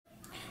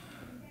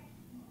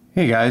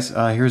Hey guys,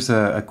 here's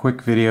a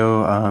quick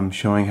video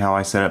showing how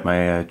I set up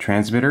my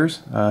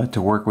transmitters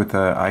to work with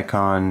the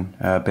iKon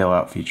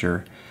bailout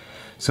feature.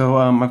 So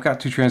I've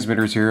got two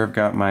transmitters here. I've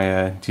got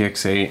my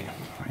DX8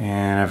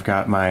 and I've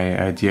got my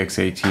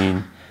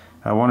DX18.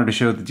 I wanted to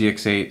show the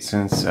DX8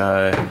 since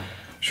I'm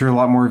sure a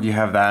lot more of you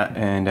have that,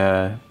 and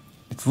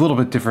it's a little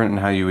bit different in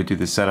how you would do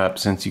the setup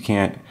since you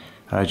can't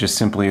just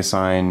simply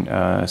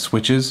assign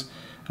switches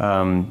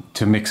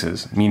to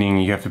mixes, meaning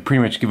you have to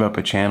pretty much give up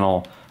a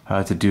channel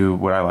to do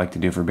what I like to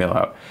do for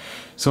bailout.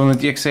 So in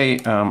the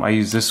DX8, I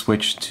use this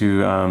switch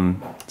to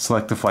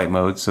select the flight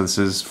mode. So this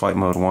is flight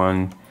mode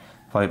 1,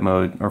 flight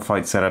mode or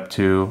flight setup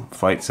 2,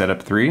 flight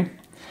setup 3.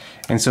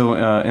 And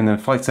so in the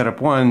flight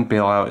setup 1,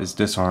 bailout is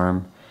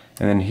disarm,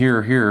 and then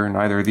here, in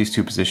either of these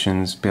two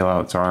positions,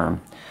 bailout's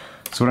arm.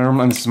 So what I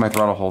normally, this is my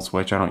throttle hold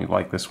switch. I don't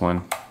like this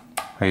one.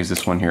 I use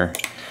this one here.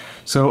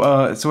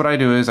 So so what I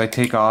do is I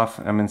take off.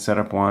 I'm in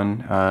setup 1.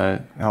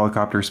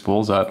 Helicopter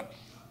spools up.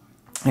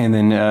 And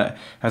then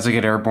as I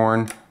get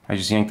airborne, I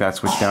just yank that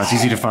switch down. It's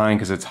easy to find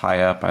because it's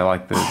high up. I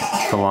like the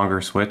longer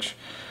switch.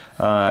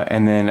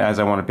 And then as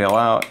I want to bail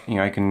out, you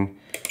know, I can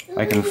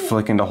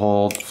flick into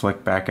hold,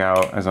 flick back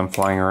out as I'm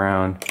flying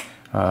around,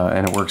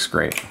 and it works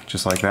great,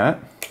 just like that.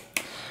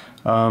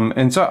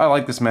 And so I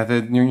like this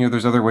method. You know,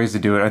 there's other ways to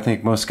do it. I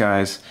think most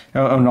guys.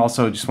 Oh, and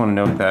also just want to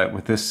note that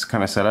with this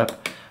kind of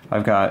setup,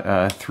 I've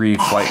got three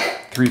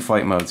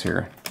flight modes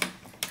here: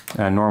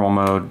 normal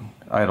mode,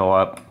 idle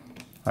up,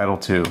 idle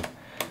 2.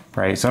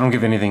 Right, so I don't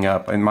give anything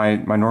up, and my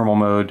normal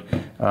mode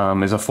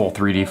is a full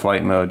 3D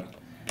flight mode,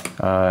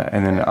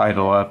 and then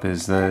idle up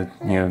is the,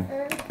 you know,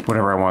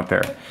 whatever I want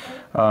there.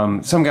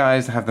 Some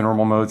guys have the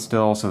normal mode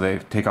still, so they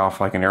take off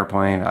like an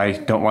airplane. I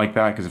don't like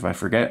that because if I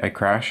forget, I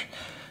crash.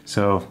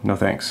 So no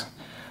thanks.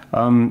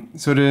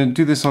 So to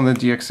do this on the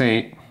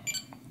DX8,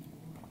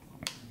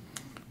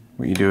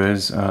 what you do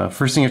is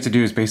first thing you have to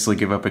do is basically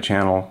give up a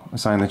channel,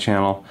 assign the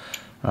channel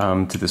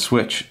to the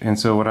switch. And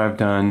so what I've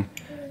done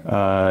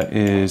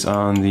is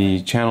on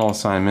the channel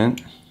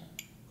assignment,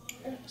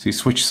 so you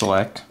switch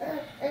select.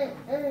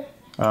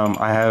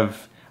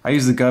 I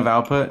use the gov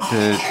output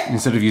to,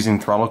 instead of using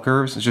throttle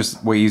curves. It's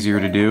just way easier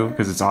to do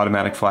because it's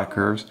automatic flat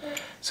curves.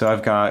 So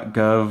I've got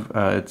gov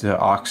to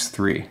aux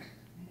 3,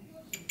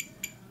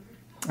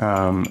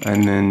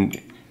 and then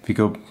if you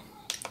go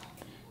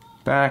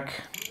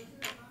back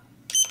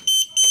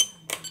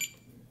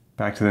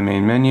to the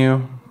main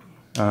menu,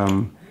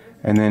 and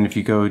then if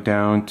you go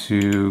down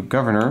to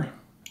governor.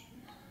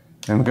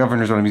 And the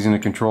governor is what I'm using to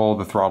control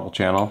the throttle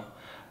channel.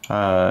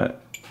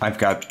 I've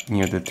got, you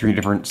know, the 3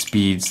 different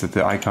speeds that the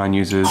iKon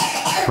uses.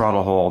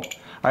 Throttle hold.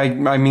 I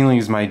mainly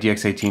use my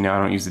DX18 now.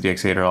 I don't use the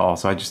DX8 at all,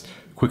 so I just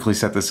quickly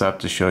set this up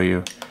to show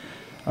you.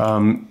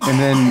 And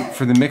then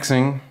for the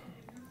mixing,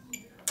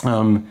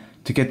 to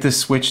get this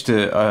switch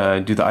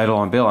to do the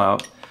idle and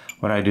bailout,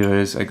 what I do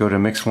is I go to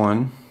mix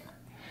 1,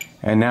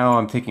 and now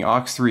I'm taking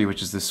aux 3,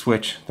 which is the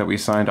switch that we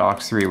assigned to aux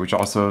 3, which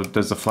also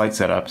does the flight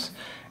setups,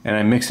 and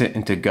I mix it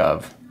into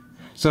gov.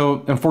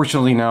 So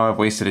unfortunately now I've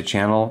wasted a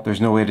channel.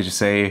 There's no way to just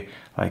say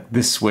like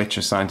this switch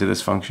assigned to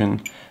this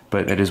function,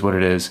 but it is what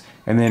it is.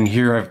 And then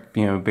here I've,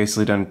 you know,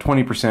 basically done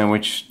 20%,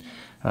 which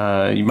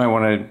you might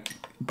want to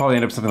probably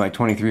end up something like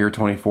 23 or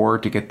 24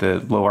 to get the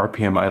low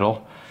RPM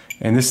idle.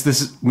 And this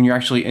is when you're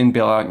actually in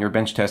bailout and you're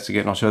bench testing it,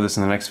 and I'll show this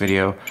in the next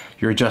video.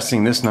 You're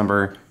adjusting this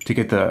number to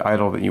get the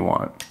idle that you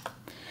want.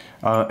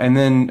 And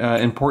then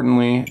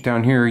importantly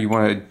down here you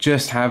want to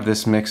just have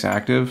this mix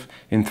active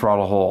in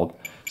throttle hold.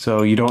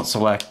 So you don't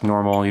select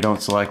normal, you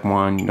don't select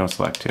 1, you don't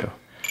select 2.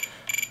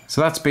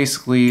 So that's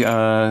basically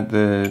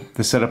the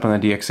setup on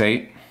the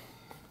DX8.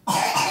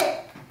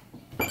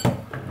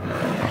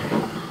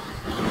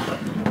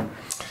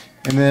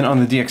 And then on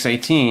the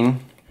DX18,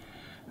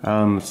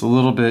 it's a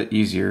little bit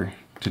easier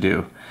to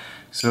do.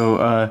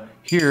 So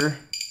here,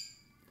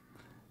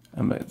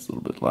 it's a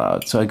little bit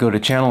loud. So I go to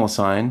channel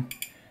assign,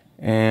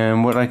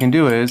 and what I can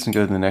do is, and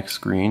go to the next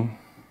screen.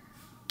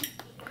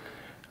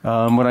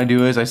 What I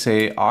do is I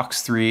say aux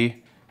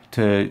 3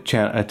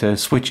 to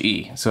switch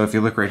E. So if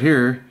you look right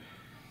here,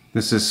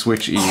 this is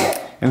switch E.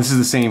 And this is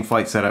the same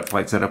flight setup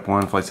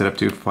 1, flight setup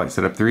 2, flight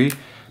setup 3.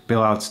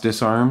 Bailout's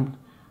disarmed,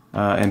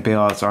 and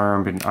bailout's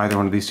armed in either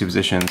one of these two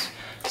positions.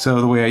 So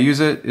the way I use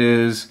it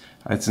is,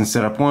 it's in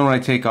setup 1 when I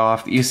take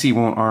off. The ESC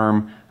won't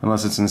arm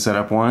unless it's in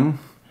setup 1.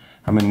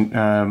 I'm in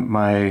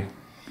my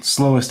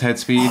slowest head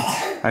speed.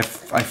 I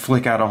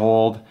flick out a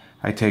hold,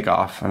 I take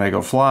off, and I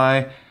go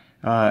fly.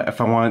 If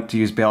I want to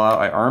use bailout,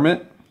 I arm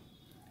it,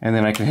 and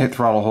then I can hit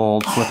throttle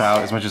hold, flip out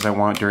as much as I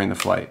want during the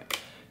flight,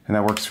 and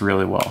that works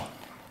really well.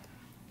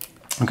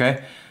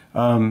 Okay,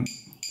 so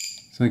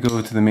I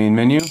go to the main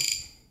menu.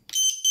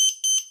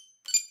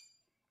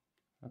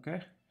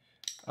 Okay,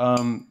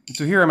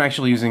 so here I'm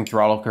actually using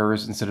throttle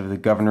curves instead of the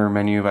governor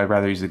menu. I'd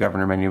rather use the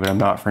governor menu, but I'm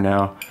not for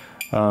now.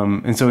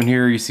 And so in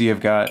here you see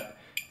I've got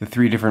the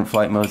 3 different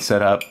flight modes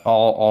set up,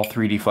 all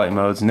 3D flight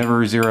modes,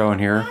 never 0 in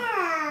here,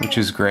 which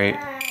is great.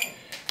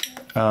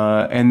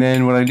 And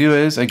then what I do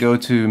is I go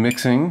to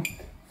mixing,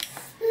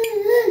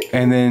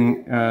 and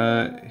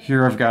then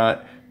here I've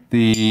got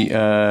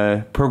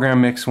the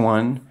program mix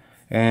one,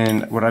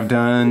 and what I've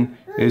done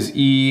is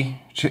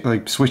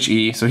like switch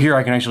E. So here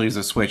I can actually use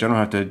a switch. I don't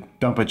have to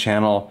dump a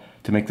channel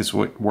to make this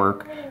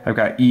work. I've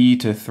got E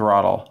to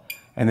throttle,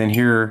 and then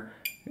here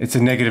it's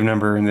a negative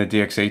number in the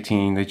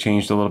DX18. They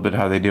changed a little bit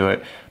how they do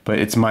it, but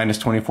it's minus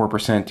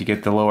 24% to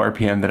get the low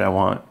RPM that I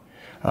want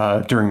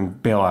during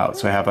bailout.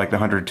 So I have like the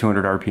 100,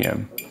 200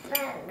 RPM.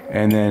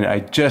 And then I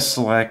just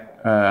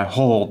select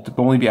hold, to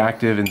only be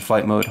active in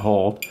flight mode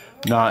hold,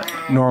 not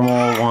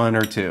normal 1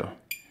 or 2.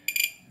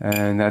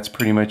 And that's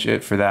pretty much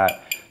it for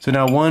that. So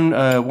now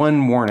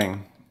one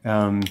warning.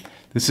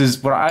 This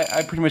is what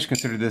I pretty much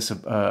consider this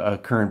a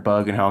current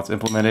bug in how it's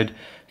implemented,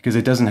 because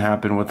it doesn't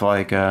happen with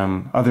like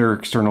other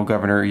external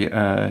governor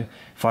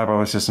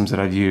flyby systems that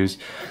I've used.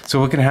 So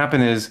what can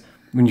happen is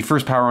when you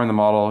first power on the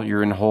model,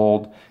 you're in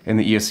hold in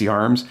the ESC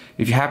arms.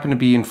 If you happen to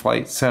be in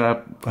flight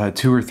setup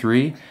 2 or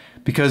 3,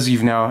 because you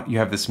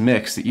have this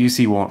mix, the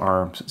ESC won't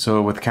arm.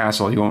 So with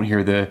Castle, you won't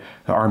hear the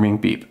arming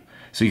beep.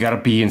 So you got to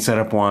be in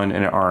setup 1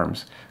 and it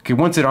arms. Okay,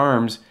 once it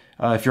arms,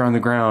 if you're on the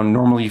ground,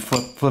 normally you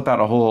flip out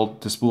a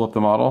hold to spool up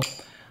the model.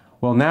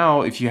 Well,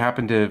 now if you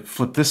happen to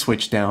flip this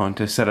switch down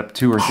to setup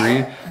 2 or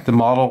 3, the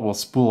model will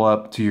spool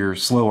up to your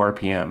slow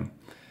RPM.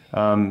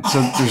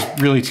 So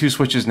there's really 2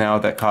 switches now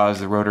that cause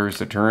the rotors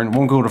to turn. It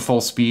won't go to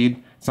full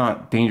speed. It's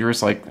not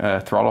dangerous like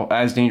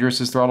as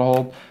dangerous as throttle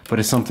hold, but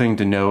it's something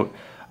to note.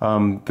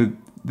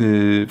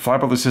 The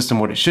flyby system,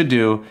 what it should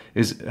do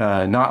is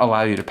not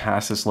allow you to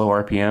pass this low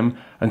RPM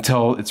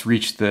until it's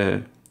reached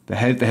the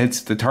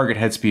target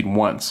head speed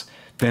once.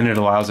 Then it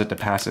allows it to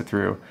pass it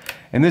through.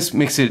 And this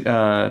makes it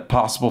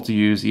possible to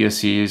use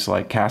ESCs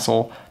like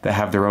Castle that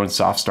have their own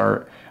soft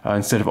start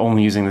instead of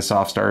only using the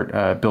soft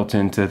start built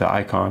into the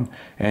iKon.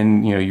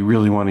 And you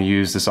really want to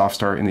use the soft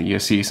start in the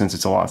ESC since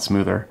it's a lot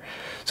smoother.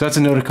 So that's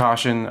a note of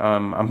caution.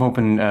 I'm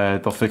hoping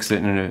they'll fix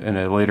it in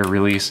a later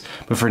release.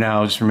 But for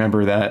now, just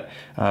remember that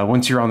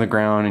once you're on the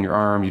ground and your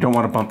arm, you don't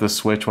want to bump the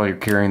switch while you're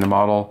carrying the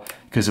model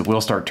because it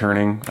will start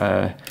turning.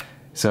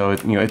 So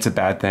it's a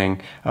bad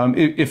thing.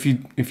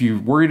 If you're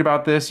worried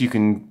about this, you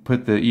can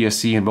put the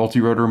ESC in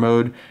multi-rotor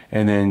mode,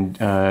 and then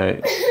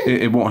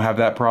it won't have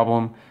that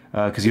problem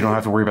because you don't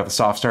have to worry about the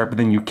soft start. But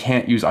then you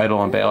can't use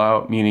idle and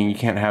bailout, meaning you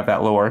can't have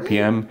that low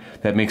RPM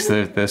that makes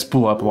the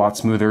spool up a lot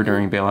smoother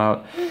during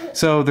bailout.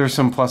 So there's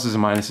some pluses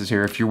and minuses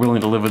here. If you're willing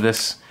to live with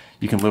this,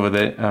 you can live with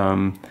it.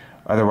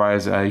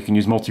 Otherwise, you can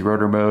use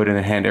multi-rotor mode and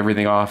then hand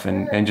everything off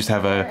and just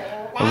have a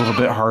little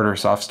bit harder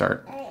soft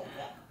start.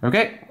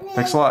 Okay,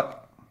 thanks a lot.